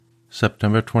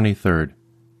September 23rd,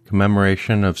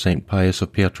 Commemoration of St. Pius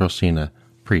of Pietrelcina,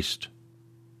 Priest.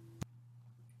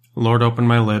 Lord, open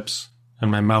my lips,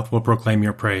 and my mouth will proclaim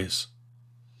your praise.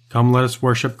 Come, let us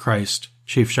worship Christ,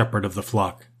 chief shepherd of the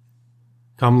flock.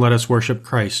 Come, let us worship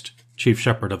Christ, chief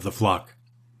shepherd of the flock.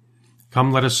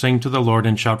 Come, let us sing to the Lord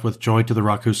and shout with joy to the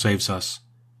rock who saves us.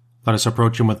 Let us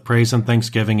approach him with praise and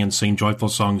thanksgiving and sing joyful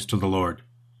songs to the Lord.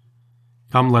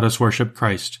 Come, let us worship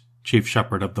Christ, chief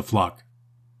shepherd of the flock.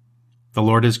 The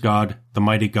Lord is God, the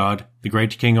mighty God, the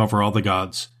great King over all the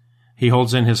gods. He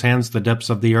holds in his hands the depths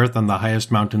of the earth and the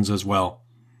highest mountains as well.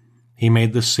 He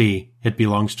made the sea, it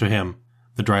belongs to him,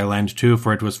 the dry land too,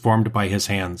 for it was formed by his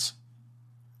hands.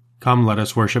 Come, let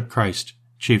us worship Christ,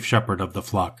 chief shepherd of the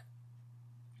flock.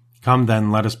 Come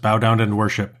then, let us bow down and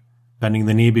worship, bending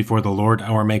the knee before the Lord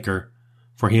our Maker,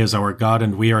 for he is our God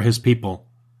and we are his people,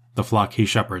 the flock he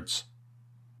shepherds.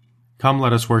 Come,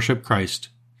 let us worship Christ,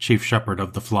 chief shepherd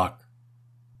of the flock.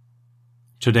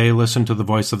 Today listen to the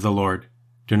voice of the Lord.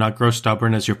 Do not grow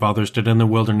stubborn as your fathers did in the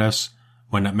wilderness,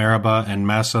 when at Meribah and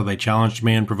Massah they challenged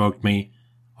me and provoked me,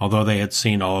 although they had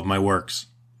seen all of my works.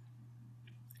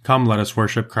 Come, let us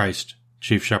worship Christ,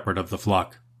 chief shepherd of the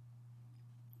flock.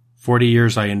 40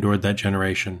 years I endured that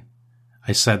generation.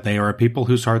 I said, they are a people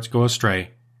whose hearts go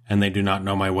astray, and they do not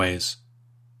know my ways.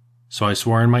 So I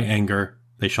swore in my anger,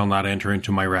 they shall not enter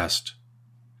into my rest.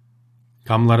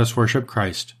 Come, let us worship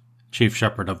Christ, chief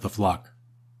shepherd of the flock.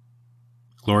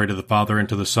 Glory to the Father, and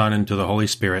to the Son, and to the Holy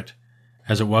Spirit,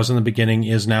 as it was in the beginning,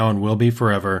 is now, and will be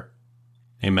forever.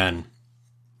 Amen.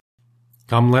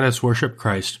 Come, let us worship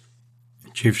Christ,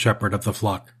 chief shepherd of the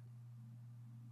flock.